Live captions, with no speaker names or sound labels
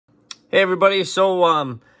Hey everybody,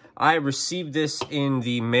 so I received this in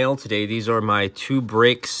the mail today. These are my 2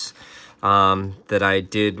 breaks that I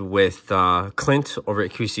did with Clint over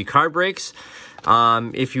at QC Car Breaks.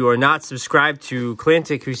 If you are not subscribed to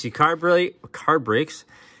Clint at QC Car Breaks,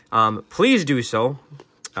 please do so.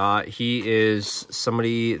 He is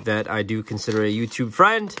somebody that I do consider a YouTube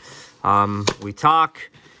friend. We talk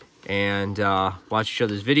and watch each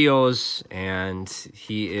other's videos, and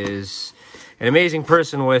he is an amazing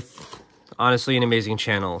person with honestly an amazing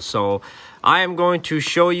channel. So I am going to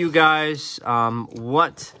show you guys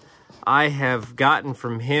what I have gotten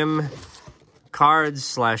from him, cards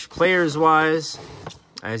slash players wise.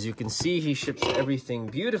 As you can see, he ships everything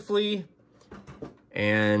beautifully,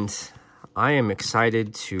 and I am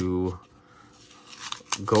excited to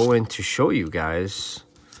go in to show you guys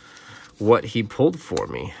what he pulled for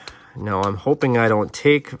me. Now, I'm hoping I don't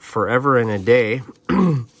take forever and a day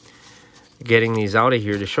getting these out of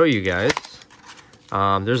here to show you guys.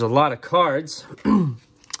 There's a lot of cards.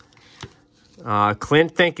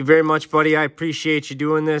 Clint, thank you very much, buddy. I appreciate you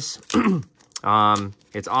doing this.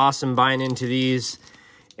 It's awesome buying into these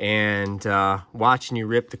and watching you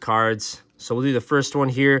rip the cards. So we'll do the first one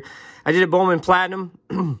here. I did a Bowman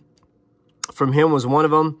Platinum. From him was one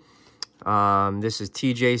of them. This is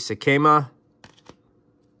TJ Sakema.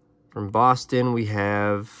 From Boston, we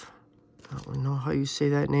have, I don't know how you say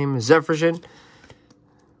that name, Zephyrin,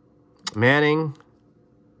 Manning,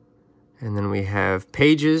 and then we have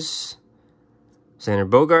Pages, Xander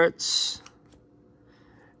Bogaerts.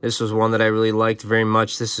 This was one that I really liked very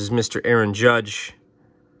much. This is Mr. Aaron Judge.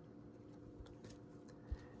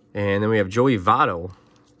 And then we have Joey Votto,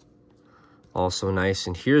 also nice.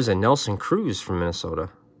 And here's a Nelson Cruz from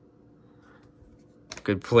Minnesota.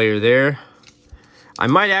 Good player there. I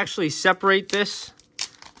might actually separate this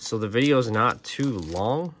so the video is not too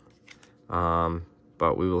long,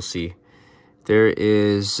 but we will see. There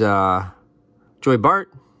is Joey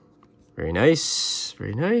Bart. Very nice,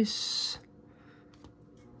 very nice.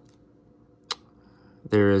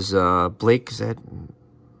 There is Blake, is that?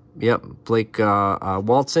 Yep, Blake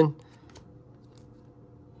Walton.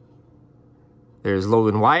 There's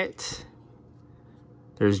Logan Wyatt.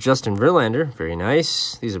 There's Justin Verlander, very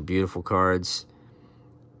nice. These are beautiful cards.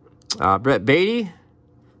 Brett Beatty,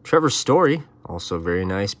 Trevor Story, also very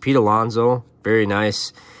nice. Pete Alonso, very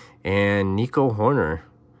nice. And Nico Horner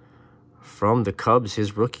from the Cubs,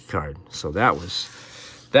 his rookie card. So that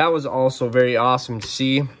was also very awesome to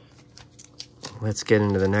see. Let's get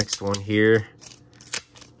into the next one here.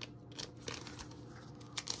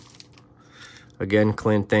 Again,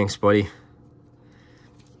 Clint, thanks, buddy.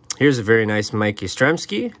 Here's a very nice Mike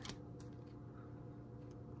Yastrzemski.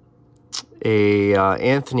 A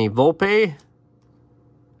Anthony Volpe,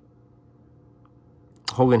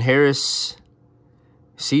 Hogan Harris,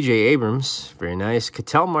 CJ Abrams, very nice.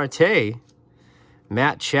 Ketel Marte,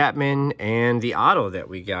 Matt Chapman, and the auto that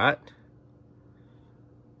we got.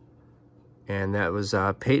 And that was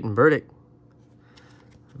Peyton Burdick.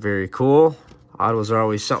 Very cool. Autos are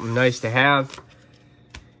always something nice to have,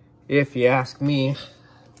 if you ask me.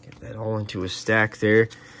 Get that all into a stack there.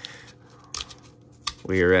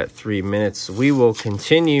 We are at 3 minutes. We will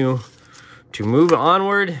continue to move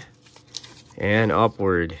onward and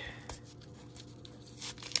upward.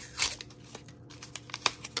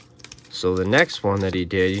 So the next one that he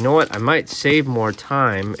did, you know what? I might save more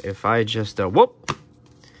time if I just, whoop.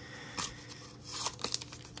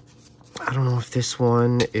 I don't know if this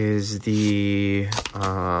one is the,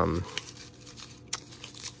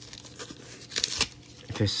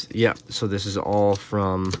 yeah, so this is all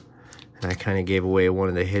from, and I kind of gave away one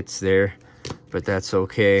of the hits there, but that's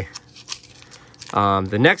okay.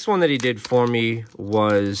 The next one that he did for me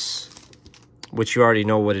was, which you already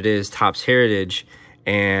know what it is, Topps Heritage.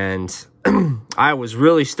 And I was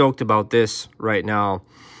really stoked about this right now.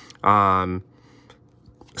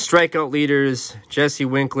 Strikeout leaders, Jesse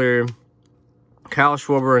Winkler, Kyle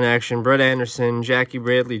Schwarber in action, Brett Anderson, Jackie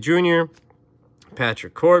Bradley Jr.,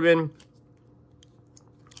 Patrick Corbin,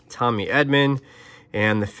 Tommy Edman,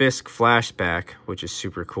 and the Fisk flashback, which is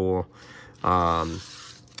super cool. And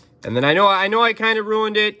then I know I kind of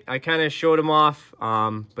ruined it. I kind of showed him off,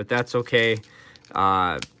 but that's okay.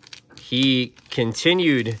 He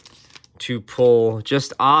continued to pull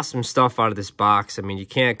just awesome stuff out of this box. I mean, you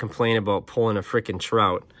can't complain about pulling a freaking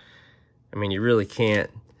Trout. I mean, you really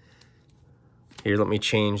can't. Here, let me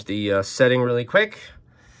change the setting really quick.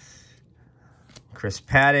 Chris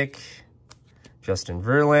Paddock, Justin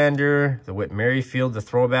Verlander, the Whit Merrifield, the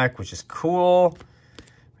throwback, which is cool.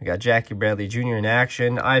 We got Jackie Bradley Jr. in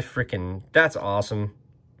action. That's awesome.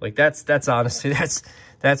 Like, that's honestly,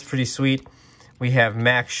 that's pretty sweet. We have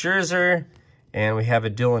Max Scherzer, and we have a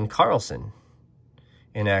Dylan Carlson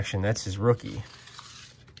in action. That's his rookie.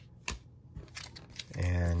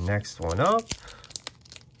 And next one up.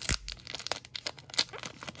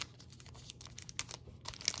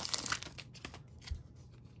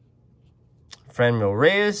 Franmil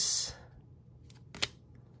Reyes,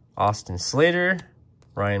 Austin Slater,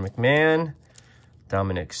 Ryan McMahon,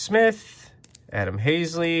 Dominic Smith, Adam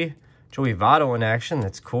Hazley, Joey Votto in action.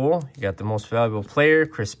 That's cool. You got the most valuable player,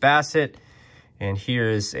 Chris Bassett. And here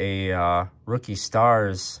is a rookie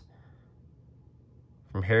stars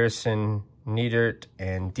from Harrison, Neidert,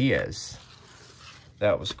 and Diaz.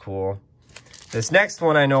 That was cool. This next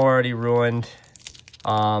one I know already ruined.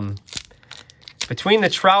 Between the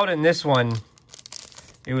Trout and this one,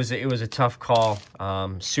 it was a tough call.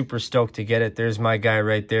 Super stoked to get it. There's my guy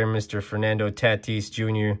right there, Mr. Fernando Tatis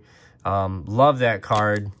Jr. Love that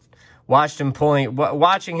card. Watching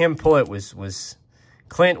him pull it was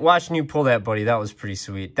Clint, watching you pull that, buddy, that was pretty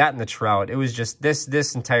sweet. That and the Trout. It was just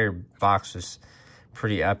this entire box was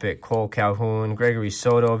pretty epic. Cole Calhoun, Gregory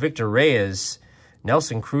Soto, Victor Reyes,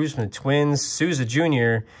 Nelson Cruz from the Twins, Souza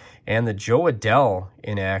Jr., and the Joe Adell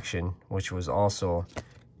in action, which was also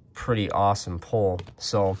pretty awesome pull.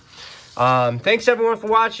 So thanks everyone for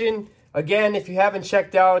watching. Again, if you haven't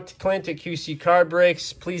checked out Clint at QC Card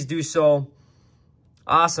Breaks, please do so.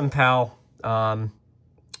 Awesome pal.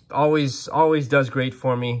 Always does great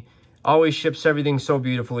for me. Always ships everything so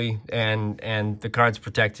beautifully, and the card's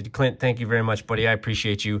protected. Clint, thank you very much, buddy. I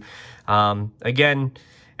appreciate you. Again,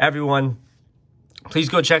 everyone, please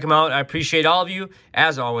go check him out. I appreciate all of you,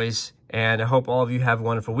 as always, and I hope all of you have a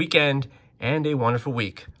wonderful weekend and a wonderful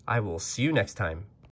week. I will see you next time.